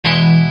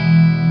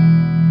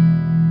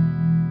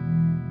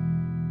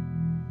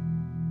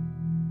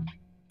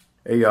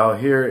Hey y'all,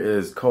 here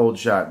is Cold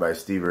Shot by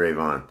Stevie Ray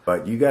Vaughan.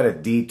 But you gotta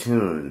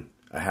detune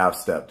a half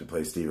step to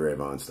play Stevie Ray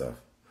Vaughan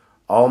stuff.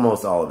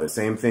 Almost all of it.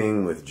 Same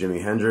thing with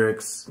Jimi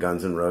Hendrix,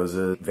 Guns N'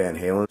 Roses, Van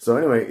Halen. So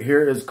anyway,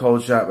 here is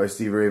Cold Shot by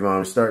Stevie Ray Vaughan.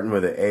 We're starting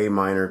with an A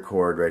minor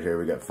chord right here.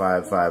 We got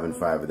 5, 5, and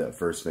 5 with that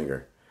first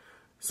finger.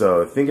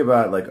 So think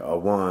about like a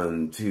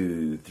 1,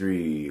 2,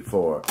 3,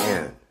 4,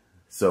 and.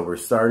 So we're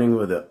starting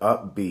with an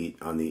upbeat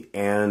on the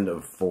and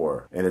of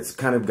 4. And it's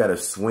kind of got a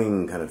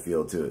swing kind of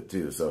feel to it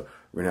too. So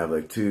we're gonna have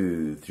like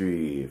 2,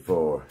 3,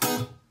 4.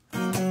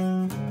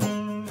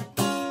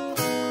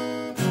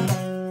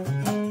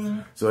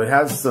 So it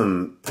has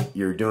some,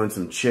 you're doing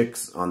some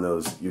chicks on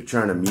those, you're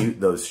trying to mute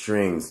those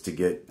strings to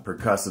get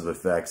percussive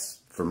effects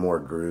for more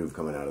groove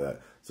coming out of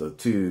that. So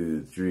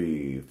 2,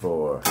 3,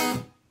 4.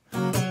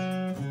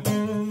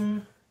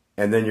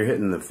 And then you're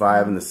hitting the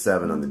 5 and the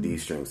 7 on the D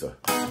string. So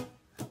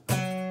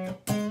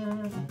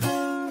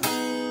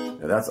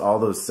now that's all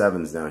those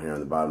 7s down here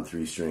on the bottom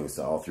 3 strings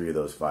to all 3 of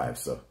those 5s.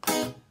 So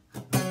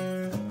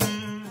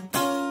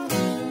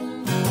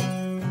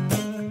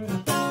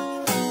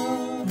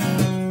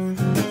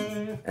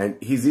and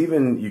he's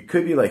even, you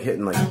could be like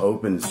hitting like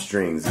open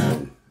strings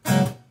even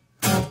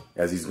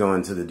as he's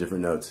going to the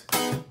different notes.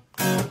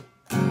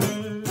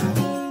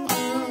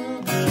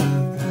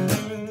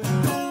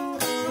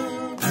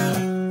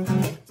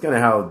 It's kind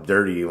of how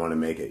dirty you want to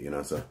make it, you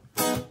know, so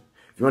if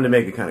you want to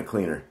make it kind of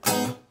cleaner.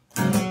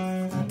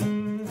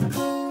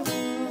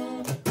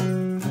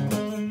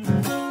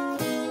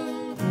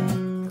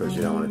 Of course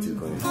you don't want it too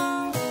clean.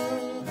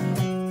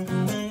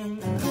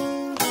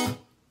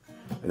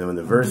 And then when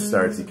the verse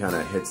starts, he kind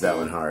of hits that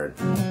one hard.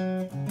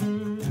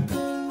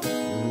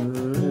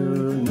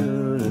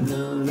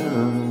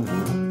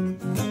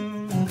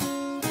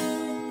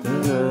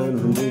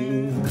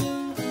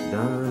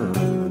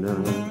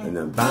 And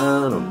then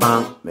bam,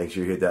 bam, make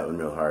sure you hit that one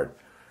real hard.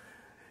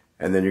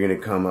 And then you're going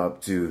to come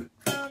up to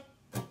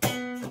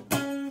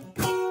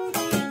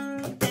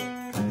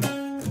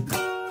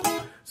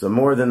so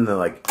more than the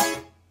like.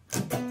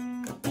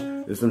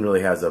 This one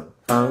really has a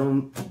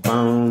bum,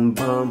 bum,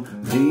 bum,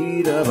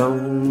 dee-da,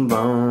 bum,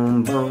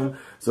 bum, bum.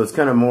 So it's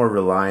kind of more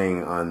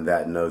relying on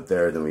that note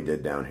there than we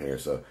did down here.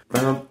 So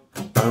bum,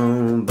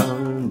 bum,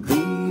 bum,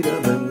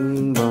 dee-da,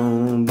 bum,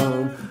 bum,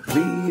 bum,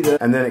 dee-da.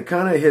 And then it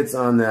kind of hits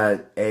on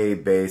that A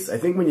bass. I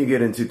think when you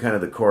get into kind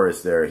of the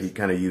chorus there, he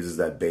kind of uses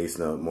that bass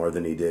note more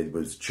than he did,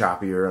 was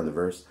choppier on the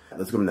verse.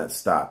 Let's go in that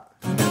stop.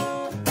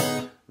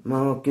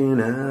 Walking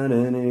out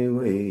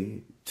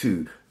anyway,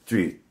 2,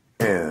 3,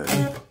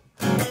 and.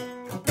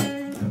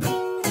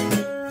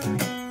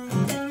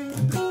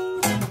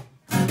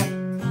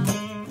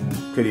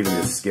 Could even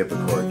just skip a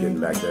chord getting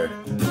back there.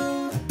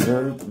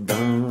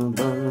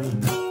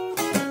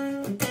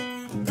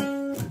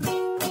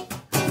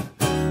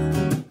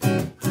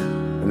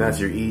 And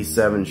that's your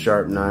E7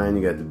 sharp 9.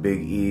 You got the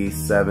big E,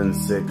 7,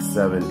 6,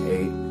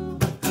 7, 8.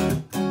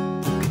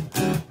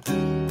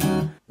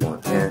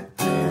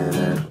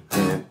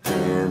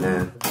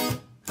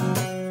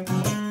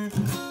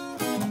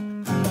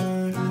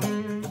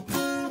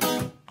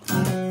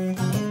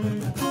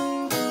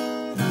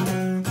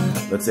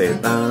 Let's say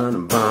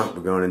bam, bam,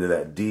 we're going into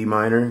that D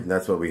minor.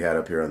 That's what we had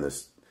up here on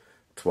this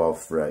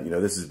 12th fret. You know,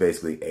 this is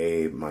basically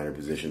A minor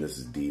position. This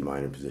is D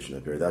minor position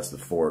up here. That's the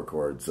 4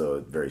 chord, so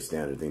a very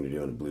standard thing to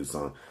do in a blues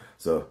song.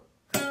 So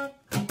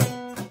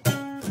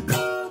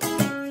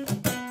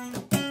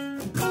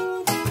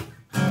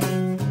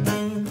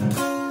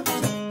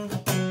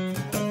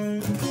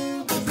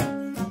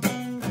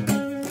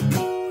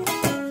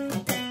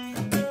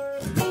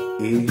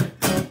E.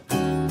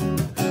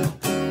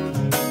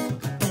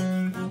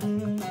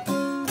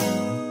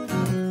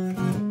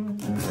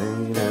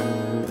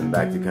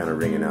 Back to kind of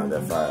ringing out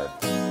that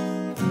 5.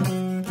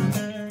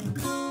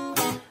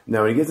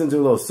 Now when he gets into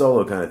a little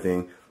solo kind of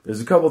thing, there's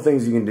a couple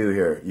things you can do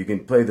here. You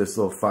can play this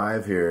little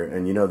 5 here,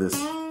 and you know this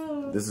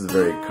is a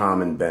very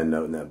common bend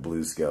note in that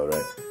blues scale,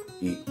 right?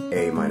 E,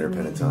 A minor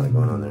pentatonic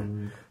going on there.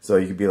 So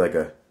you could be like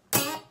a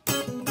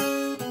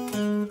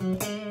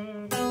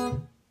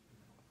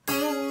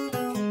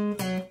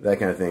that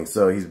kind of thing.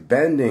 So he's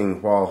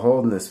bending while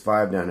holding this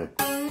 5 down here.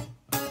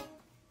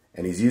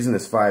 And he's using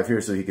this 5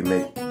 here so he can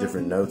make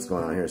different notes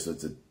going on here. So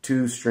it's a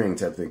 2-string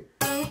type thing.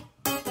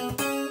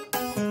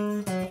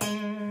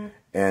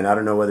 And I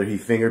don't know whether he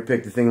finger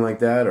picked a thing like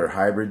that or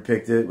hybrid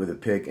picked it with a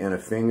pick and a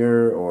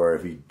finger, or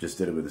if he just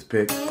did it with his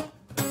pick. You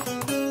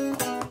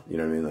know what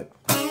I mean? Like,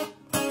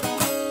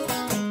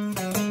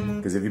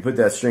 because if you put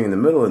that string in the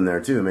middle in there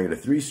too and make it a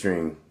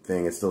 3-string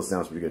thing, it still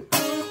sounds pretty good.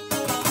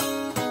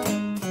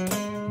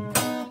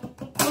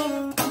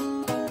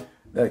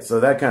 So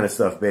that kind of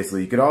stuff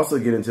basically. You could also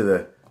get into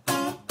the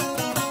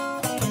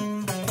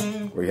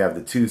where you have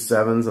the 2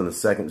 7s on the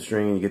 2nd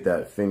string and you get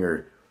that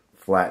finger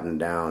flattened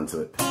down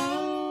to it. That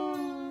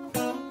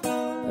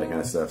kind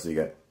of stuff. So you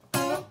got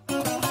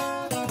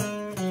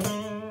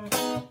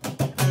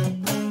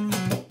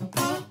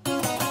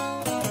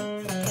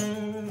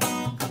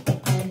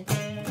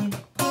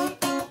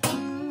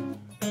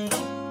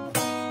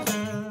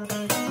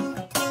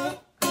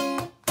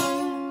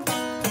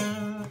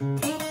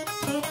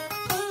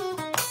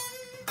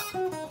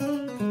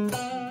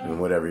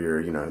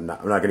you know, I'm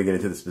not going to get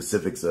into the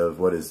specifics of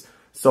what his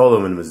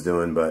soloing was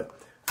doing, but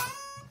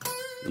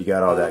you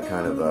got all that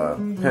kind of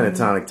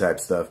pentatonic type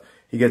stuff.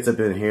 He gets up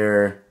in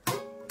here,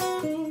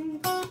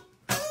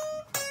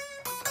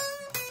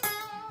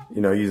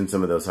 you know, using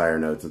some of those higher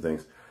notes and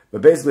things.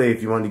 But basically,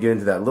 if you wanted to get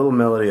into that little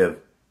melody of,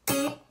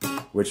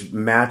 which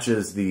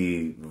matches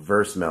the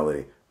verse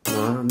melody.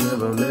 I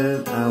never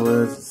meant I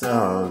was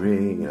sorry,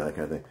 you know, that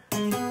kind of thing.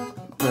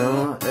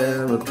 Don't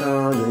ever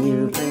call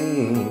you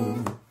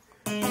pain.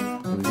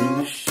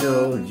 You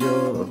showed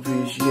your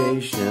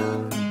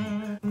appreciation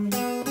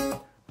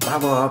by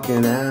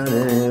walking out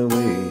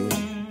anyway.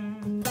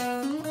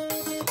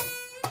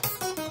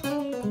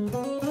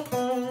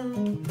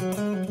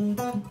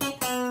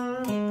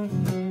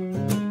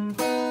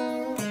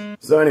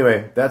 So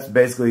anyway, that's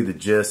basically the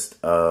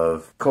gist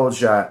of Cold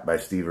Shot by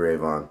Stevie Ray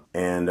Vaughan.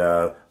 And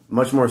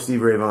much more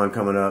Stevie Ray Vaughan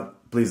coming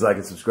up. Please like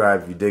and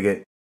subscribe if you dig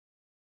it.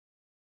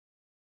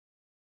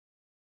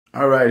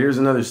 Alright, here's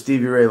another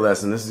Stevie Ray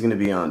lesson. This is going to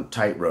be on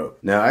Tightrope.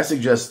 Now, I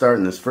suggest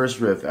starting this first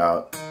riff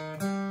out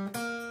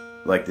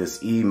like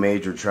this E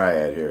major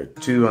triad here.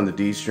 2 on the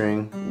D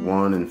string,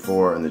 1 and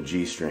 4 on the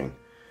G string.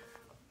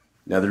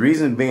 Now, the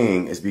reason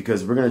being is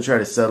because we're going to try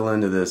to settle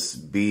into this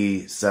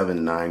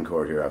B7-9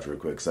 chord here after a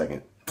quick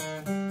second.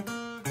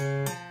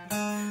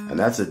 And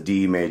that's a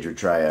D major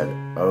triad.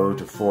 O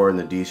to 4 in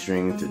the D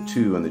string to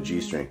 2 on the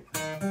G string.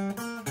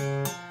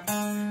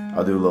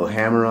 I'll do a little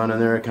hammer on in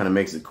there. It kind of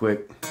makes it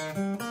quick.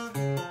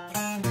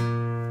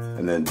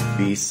 And then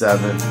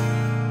B7.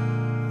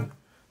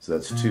 So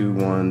that's 2,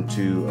 1,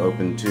 2,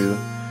 open 2.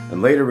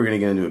 And later we're going to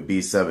get into a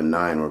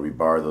B7-9 where we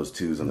bar those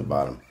 2s on the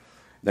bottom.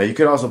 Now you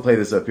could also play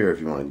this up here if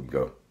you wanted to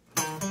go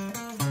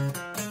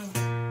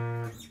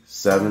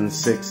 7,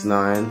 6,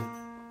 9. And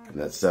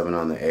that's 7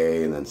 on the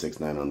A and then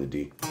 6, 9 on the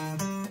D.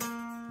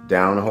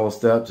 Down a whole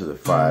step to the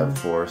 5,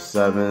 4,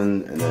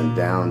 7, and then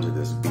down to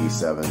this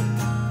B7.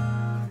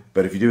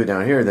 But if you do it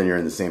down here, then you're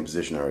in the same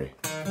position already.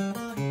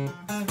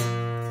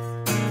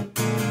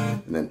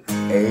 And then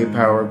A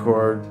power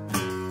chord,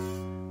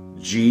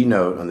 G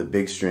note on the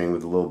big string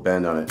with a little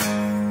bend on it,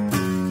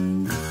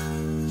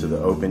 to the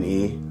open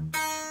E,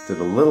 to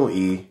the little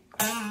E.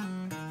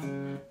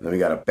 And then we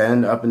got a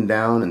bend up and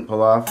down and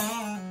pull off,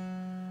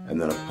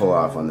 and then a pull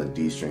off on the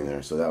D string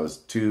there. So that was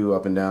 2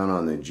 up and down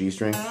on the G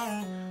string,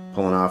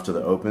 pulling off to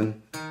the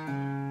open,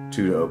 2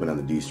 to open on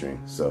the D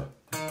string. So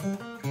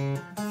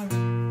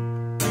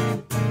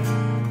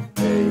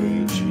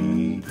A,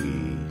 G,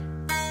 E,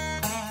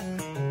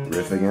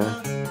 riff again.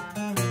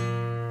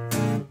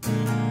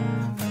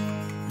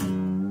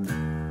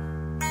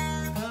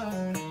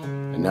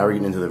 And now we're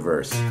getting into the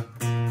verse.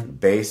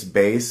 Bass,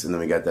 bass, and then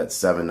we got that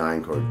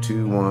 7-9 chord.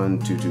 2, 1,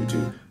 2, 2,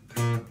 2.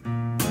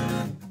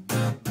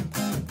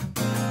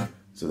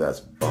 So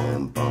that's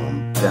boom,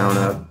 boom, down,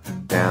 up,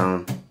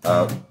 down,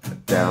 up,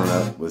 down,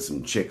 up, with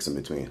some chicks in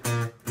between.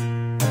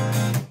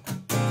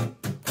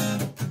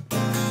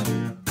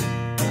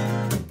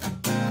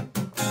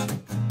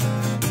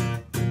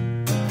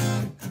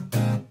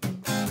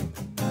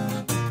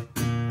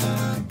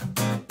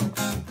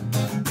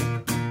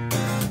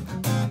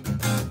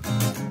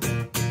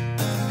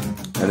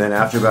 And then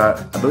after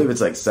about, I believe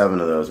it's like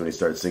 7 of those when you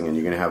start singing,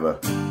 you're going to have a,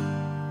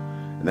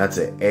 and that's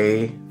an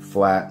A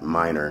flat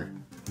minor,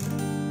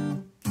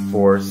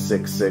 4,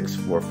 6, 6,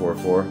 4, 4,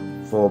 4,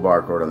 full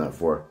bar chord on that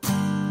 4.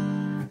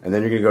 And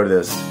then you're going to go to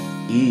this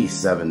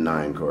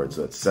E7-9 chord,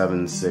 so it's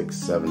 7, 6,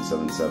 7,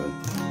 7, 7.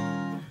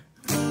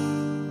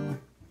 And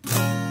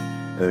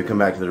then we come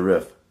back to the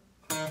riff.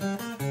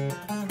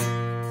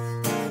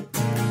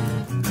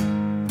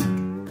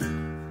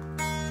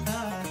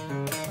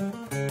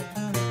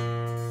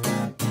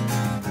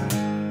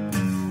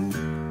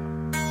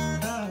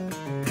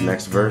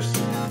 Next verse.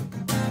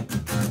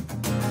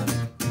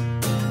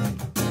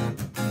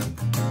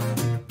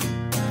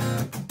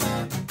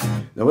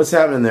 Now what's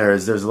happening there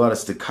is there's a lot of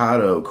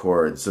staccato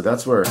chords, so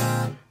that's where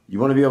you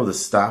want to be able to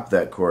stop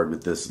that chord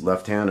with this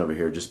left hand over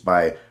here just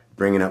by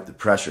bringing up the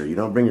pressure. You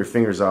don't bring your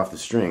fingers off the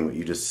string, but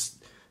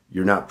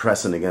you're not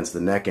pressing against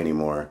the neck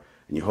anymore,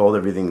 and you hold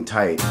everything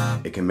tight.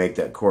 It can make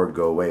that chord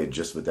go away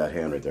just with that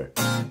hand right there.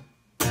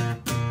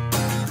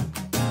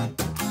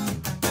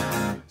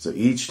 So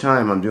each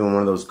time I'm doing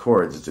one of those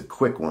chords, it's a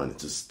quick one.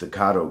 It's a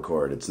staccato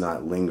chord. It's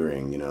not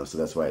lingering, you know, so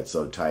that's why it's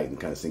so tight and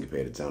kind of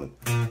syncopated sounding.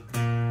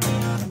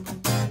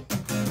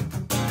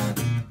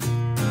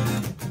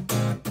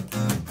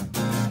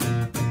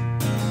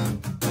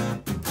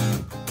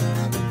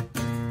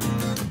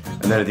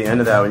 And then at the end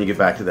of that, when you get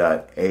back to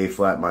that A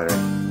flat minor,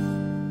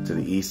 to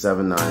the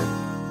E7-9,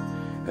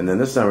 and then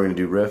this time we're going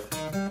to do riff,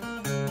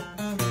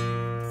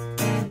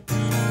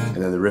 and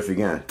then the riff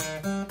again.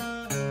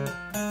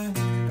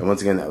 And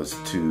once again, that was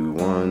 2,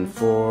 1,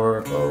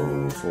 4,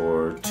 0,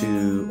 4,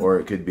 2, or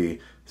it could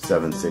be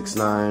 7, 6,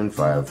 9,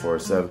 5, 4,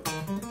 7.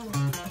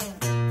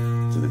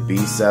 To the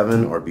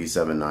B7 or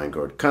B7-9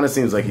 chord. Kind of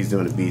seems like he's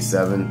doing a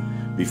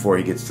B7 before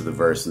he gets to the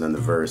verse, and then the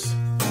verse,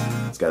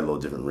 it's got a little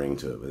different ring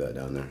to it with that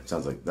down there. It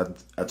sounds like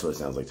that's what it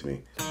sounds like to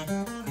me.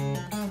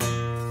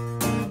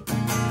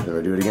 Then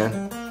we do it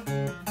again.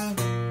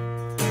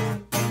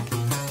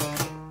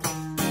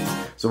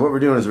 So what we're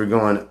doing is we're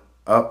going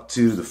up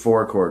to the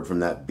 4 chord from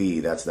that B.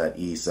 That's that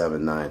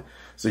E7-9.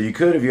 So you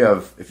could,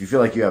 if you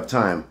feel like you have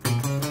time,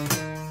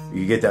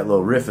 you get that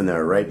little riff in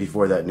there right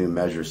before that new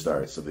measure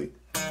starts. So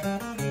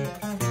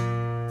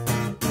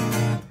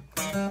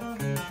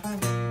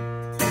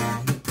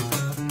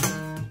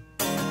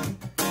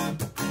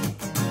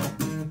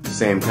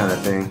same kind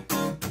of thing,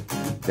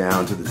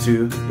 down to the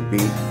 2, the B,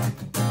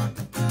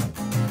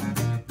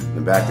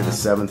 and back to the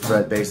 7th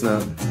fret bass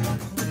note.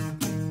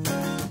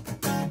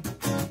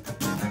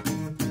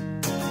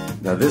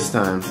 Now this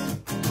time,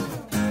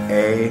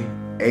 A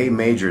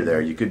major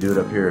there. You could do it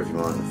up here if you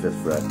want, the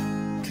 5th fret.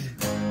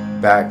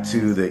 Back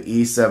to the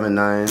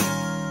E7-9,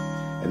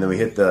 and then we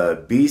hit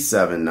the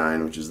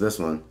B7-9, which is this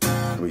one,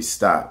 and we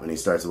stop, and he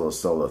starts a little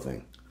solo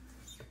thing.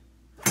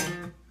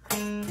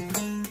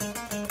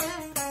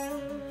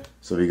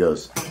 So he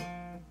goes,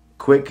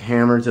 quick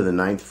hammer to the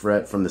 9th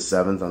fret from the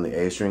 7th on the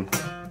A string,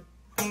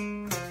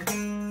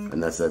 and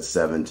that's that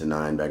 7 to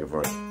 9 back and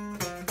forth.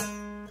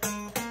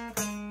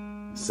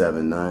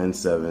 7, 9,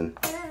 7,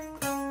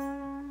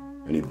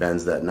 and he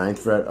bends that 9th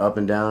fret up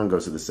and down,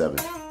 goes to the 7th.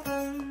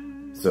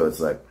 So it's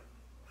like,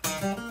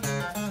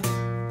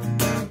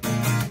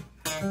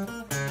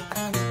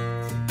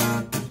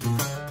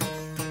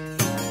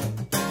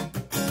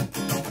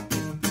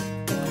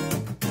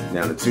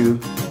 down to 2,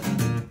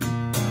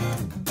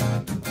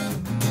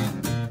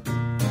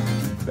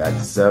 back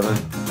to 7,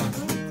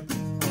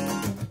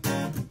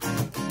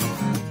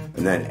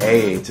 and then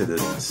A to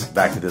this,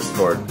 back to this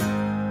chord,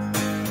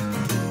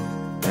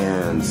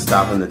 and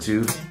stop on the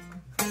 2,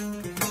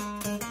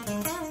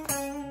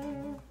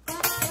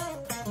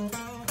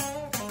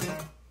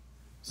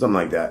 something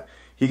like that.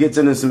 He gets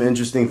into some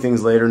interesting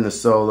things later in the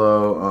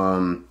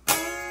solo.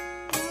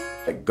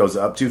 It goes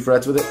up 2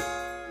 frets with it.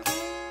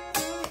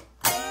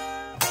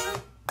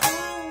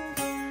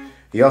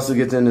 He also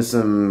gets into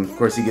some, of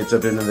course he gets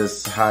up into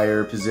this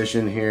higher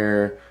position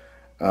here.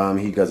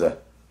 He does a,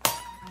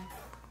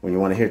 when you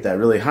want to hit that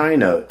really high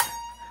note,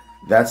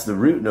 that's the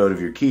root note of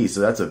your key,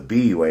 so that's a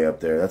B way up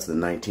there. That's the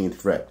 19th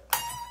fret.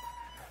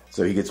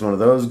 So he gets one of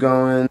those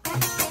going.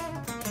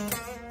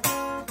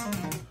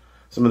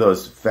 Some of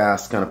those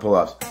fast kind of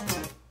pull-offs.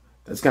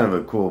 That's kind of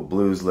a cool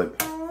blues lick.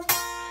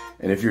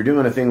 And if you're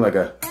doing a thing like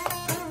a,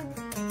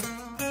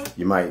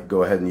 you might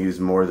go ahead and use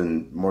more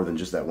than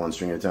just that one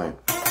string at a time.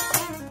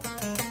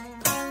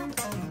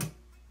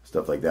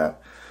 Stuff like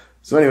that.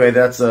 So anyway,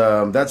 that's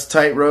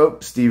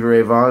Tightrope, Stevie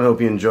Ray Vaughan.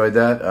 Hope you enjoyed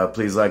that.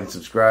 Please like and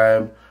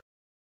subscribe.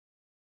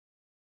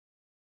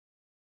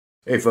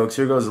 Hey folks,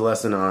 here goes a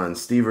lesson on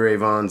Stevie Ray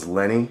Vaughan's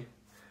Lenny.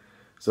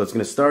 So it's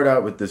going to start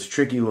out with this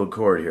tricky little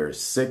chord here.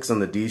 6 on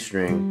the D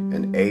string,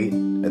 and 8,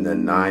 and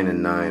then 9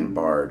 and 9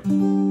 barred.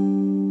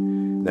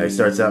 Now he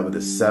starts out with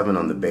a 7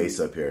 on the bass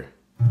up here.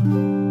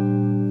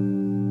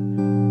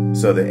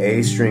 So the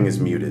A string is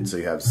muted. So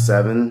you have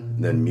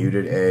 7, then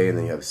muted A, and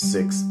then you have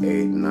 6,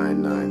 8,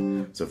 9,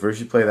 9. So first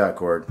you play that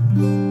chord,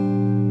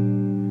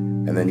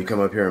 and then you come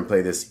up here and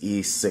play this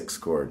E6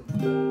 chord.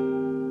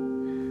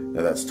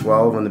 Now that's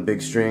 12 on the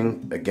big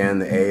string. Again,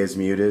 the A is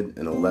muted,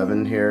 and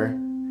 11 here,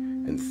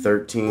 and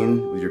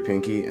 13 with your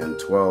pinky, and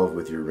 12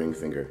 with your ring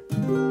finger.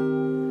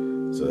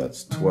 So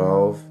that's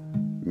 12,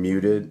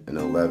 muted, and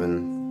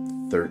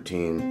 11,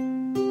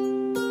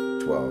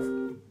 13, 12.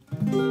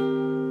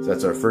 So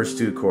that's our first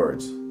 2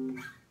 chords. And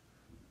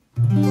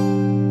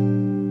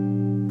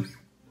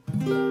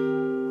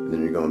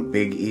then you're going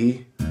big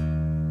E,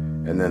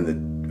 and then the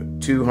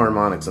 2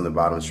 harmonics on the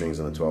bottom strings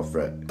on the 12th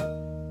fret.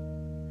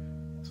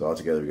 So all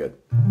together we got.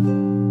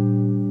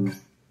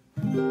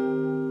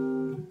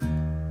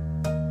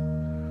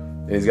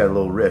 And he's got a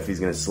little riff. He's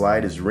going to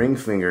slide his ring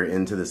finger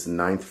into this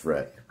 9th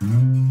fret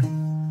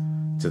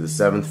to the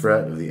 7th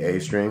fret of the A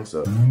string.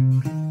 So,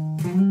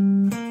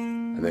 and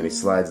then he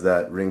slides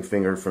that ring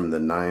finger from the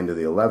 9 to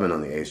the 11 on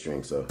the A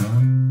string. So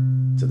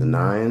to the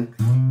 9,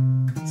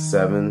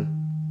 7,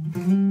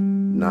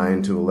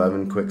 9 to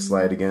 11, quick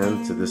slide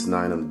again to this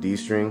 9 on the D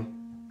string.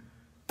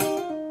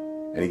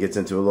 And he gets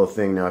into a little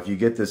thing. Now if you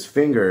get this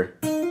finger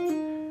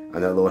on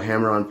that little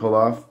hammer-on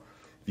pull-off,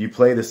 if you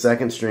play the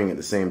 2nd string at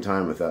the same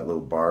time with that little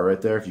bar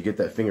right there, if you get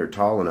that finger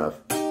tall enough,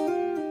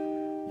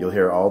 you'll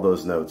hear all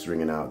those notes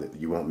ringing out.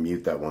 You won't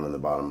mute that one on the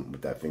bottom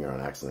with that finger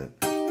on accident.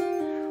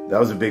 That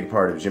was a big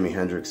part of Jimi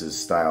Hendrix's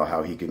style,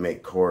 how he could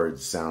make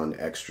chords sound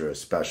extra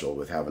special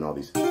with having all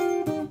these,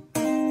 that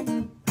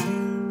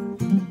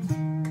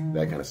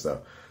kind of stuff.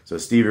 So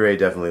Stevie Ray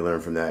definitely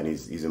learned from that, and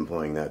he's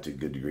employing that to a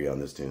good degree on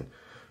this tune.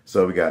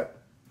 So we got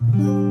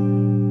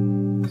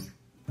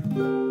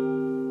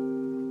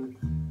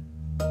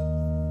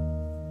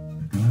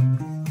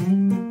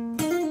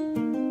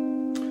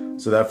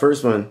so that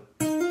first one.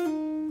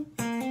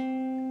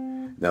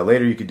 Now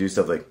later you could do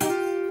stuff like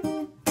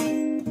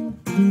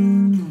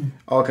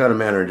all kind of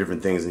manner of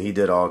different things, and he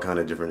did all kind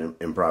of different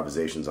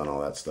improvisations on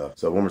all that stuff.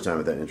 So one more time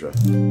with that intro.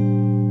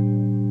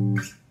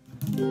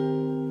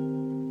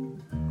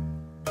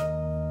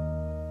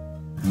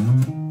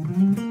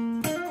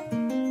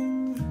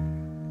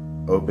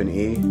 Open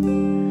E,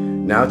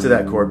 Now to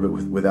that chord, but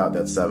without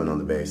that 7 on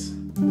the bass.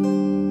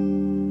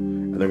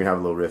 And they're gonna have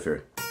a little riff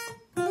here.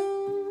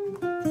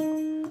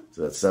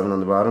 So that's 7 on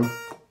the bottom.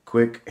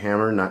 Quick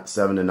hammer, not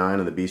 7 to 9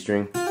 on the B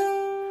string,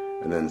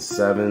 and then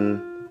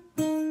 7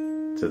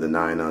 to the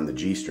 9 on the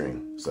G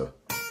string. So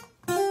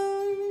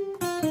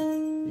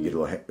you get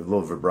a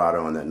little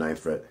vibrato on that 9th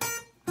fret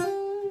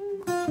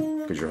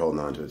because you're holding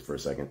on to it for a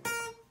second.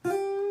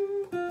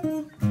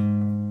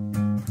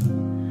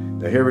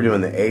 Now here we're doing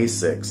the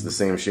A6, the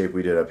same shape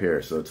we did up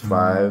here. So it's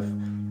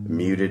 5,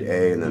 muted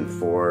A, and then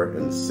 4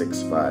 and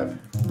 6, 5.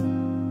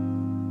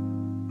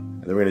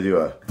 And then we're gonna do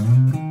a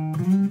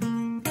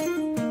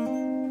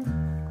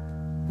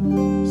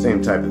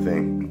same type of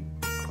thing.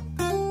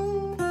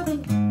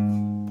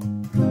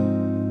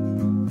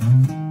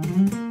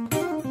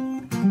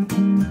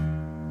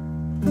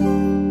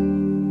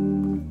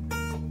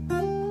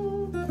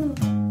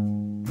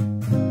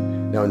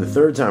 Now in the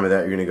third time of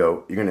that, you're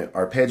gonna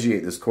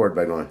arpeggiate this chord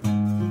by going,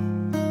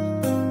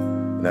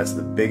 and that's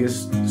the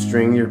biggest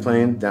string you're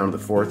playing down to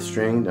the 4th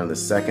string, down to the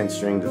 2nd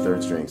string to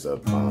 3rd string. So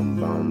bum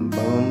bum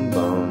bum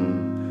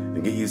bum,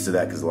 and get used to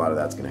that because a lot of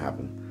that's gonna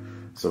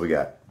happen. So we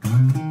got.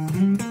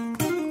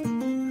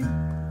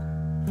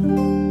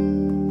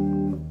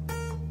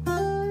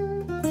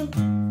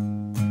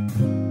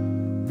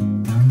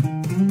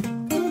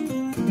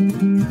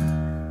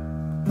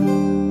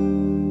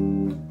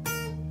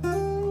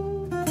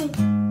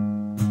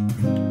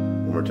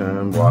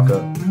 Time, walk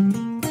up.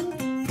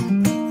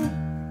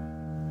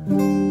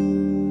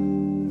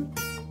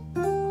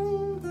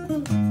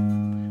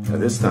 Now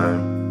this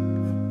time,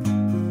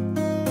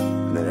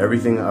 and then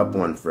everything up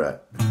 1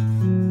 fret.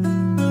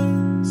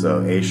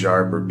 So A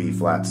sharp or B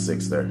flat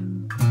 6 there.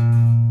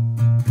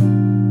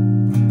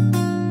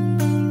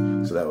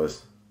 So that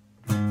was.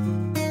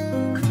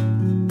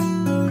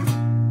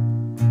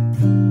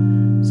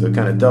 So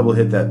kind of double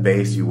hit that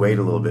bass. You wait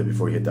a little bit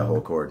before you hit that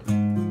whole chord.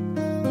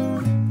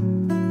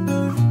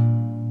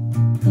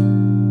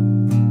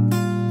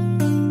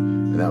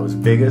 That was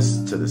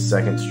biggest to the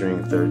 2nd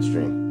string, 3rd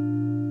string.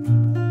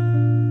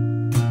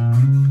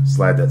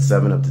 Slide that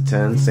 7 up to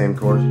 10, same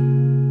chord.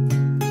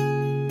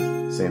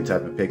 Same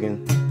type of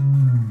picking.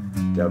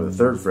 Down to the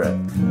 3rd fret,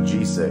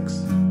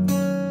 G6.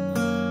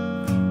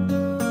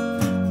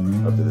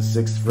 Up to the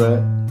 6th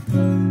fret.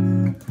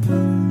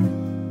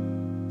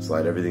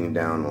 Slide everything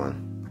down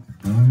 1.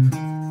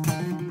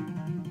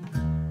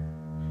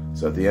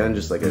 So at the end,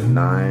 just like a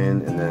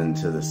 9, and then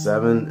to the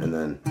 7, and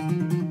then a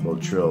little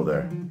trill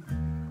there.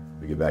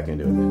 We get back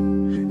into it.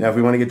 Now if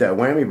we want to get that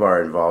whammy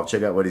bar involved,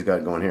 check out what he's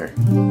got going here.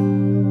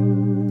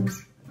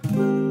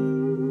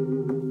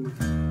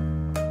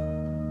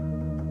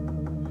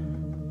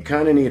 You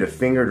kind of need a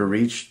finger to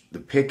reach the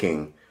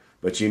picking,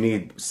 but you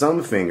need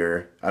some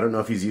finger. I don't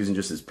know if he's using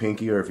just his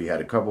pinky or if he had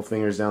a couple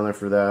fingers down there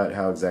for that.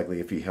 How exactly,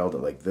 if he held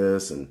it like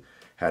this and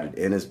had it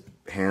in his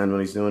hand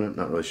when he's doing it,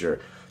 not really sure.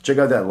 Check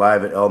out that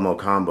live at Elmo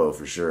combo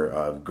for sure.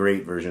 A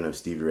great version of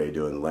Stevie Ray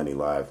doing Lenny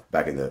live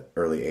back in the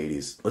early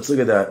 80s. Let's look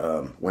at that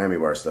whammy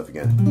bar stuff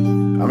again.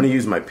 I'm going to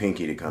use my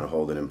pinky to kind of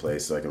hold it in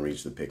place so I can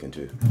reach the picking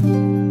too.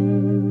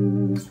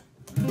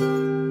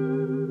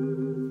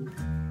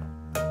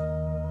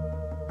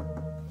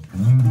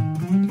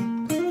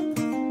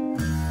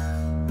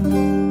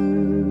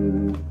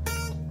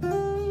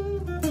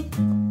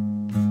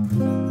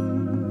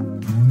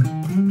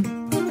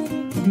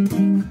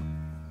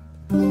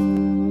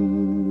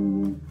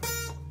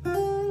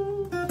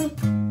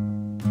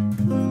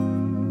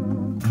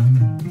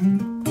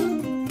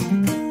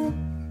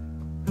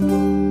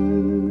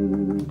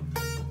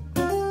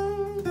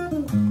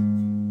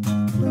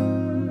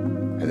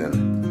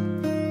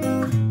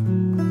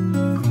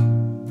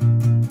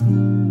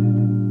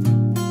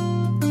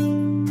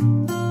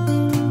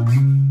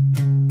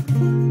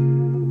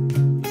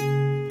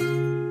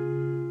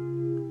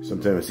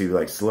 Sometimes he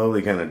like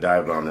slowly kind of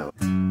dived on that.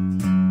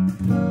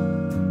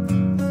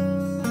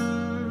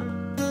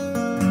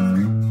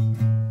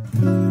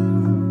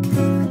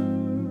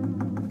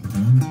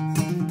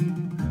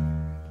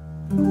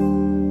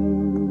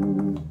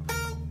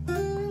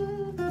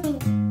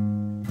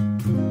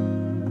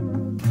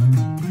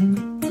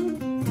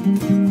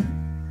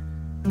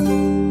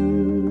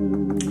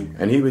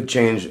 And he would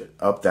change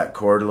up that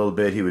chord a little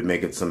bit. He would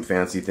make it some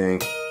fancy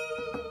thing.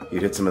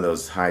 He'd hit some of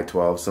those high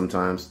 12s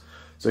sometimes.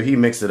 So he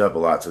mixed it up a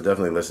lot, so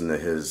definitely listen to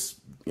his,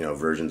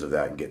 versions of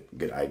that and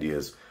get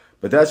ideas.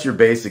 But that's your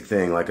basic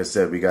thing. Like I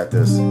said, we got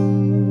this.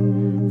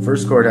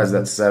 First chord has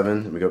that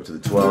 7, and we go up to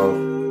the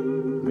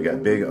 12. We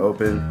got big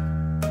open,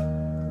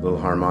 little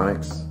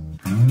harmonics.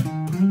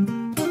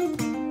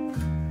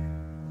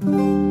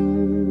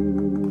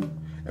 And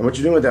what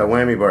you're doing with that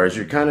whammy bar is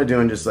you're kind of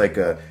doing just like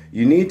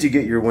you need to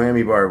get your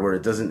whammy bar where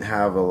it doesn't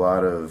have a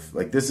lot of,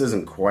 like this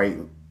isn't quite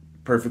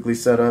perfectly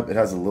set up. It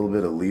has a little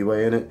bit of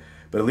leeway in it.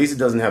 But at least it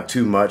doesn't have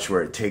too much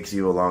where it takes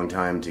you a long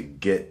time to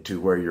get to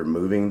where you're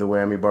moving the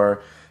whammy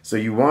bar. So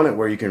you want it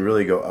where you can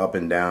really go up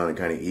and down in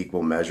kind of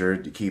equal measure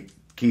to keep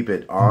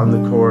it on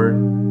the chord.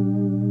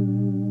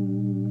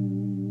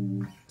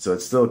 So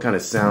it still kind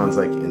of sounds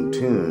like in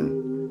tune.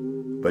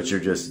 but you're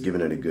just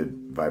giving it a good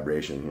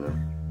vibration, you know.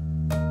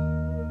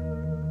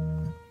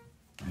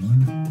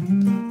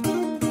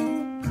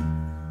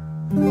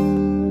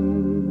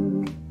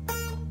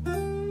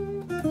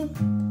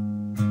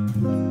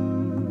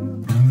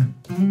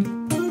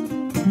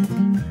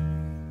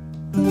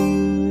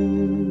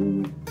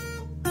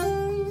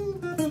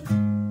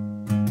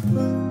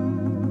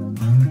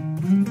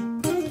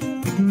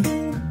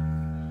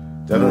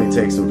 Definitely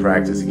take some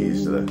practice to get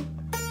used to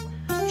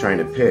trying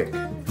to pick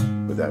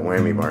with that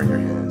whammy bar in your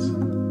hands.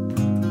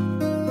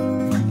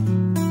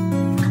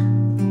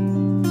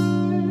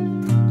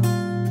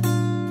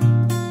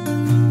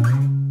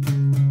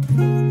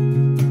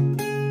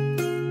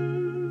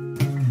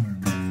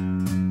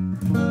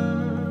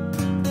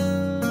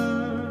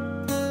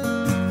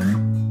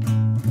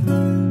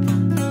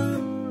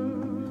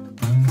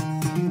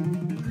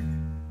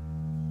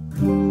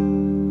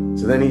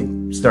 So then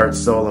he starts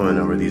soloing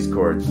over these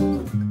chords.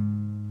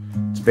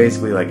 It's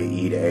basically like an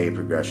E to A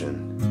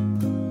progression.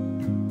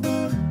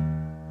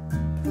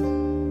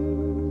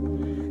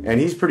 And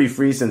he's pretty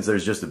free since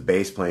there's just a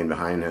bass playing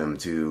behind him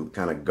to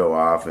kind of go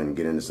off and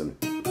get into some,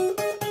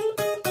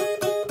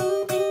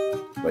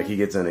 like he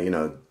gets into, you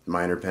know,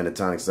 minor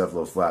pentatonic stuff,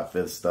 little flat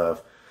fifth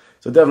stuff.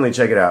 So definitely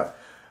check it out.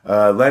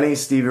 Lenny,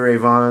 Stevie Ray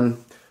Vaughan,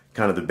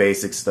 kind of the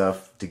basic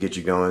stuff to get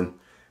you going.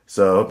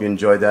 So I hope you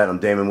enjoyed that. I'm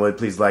Damon Wood.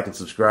 Please like and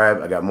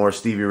subscribe. I got more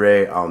Stevie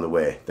Ray on the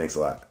way. Thanks a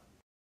lot.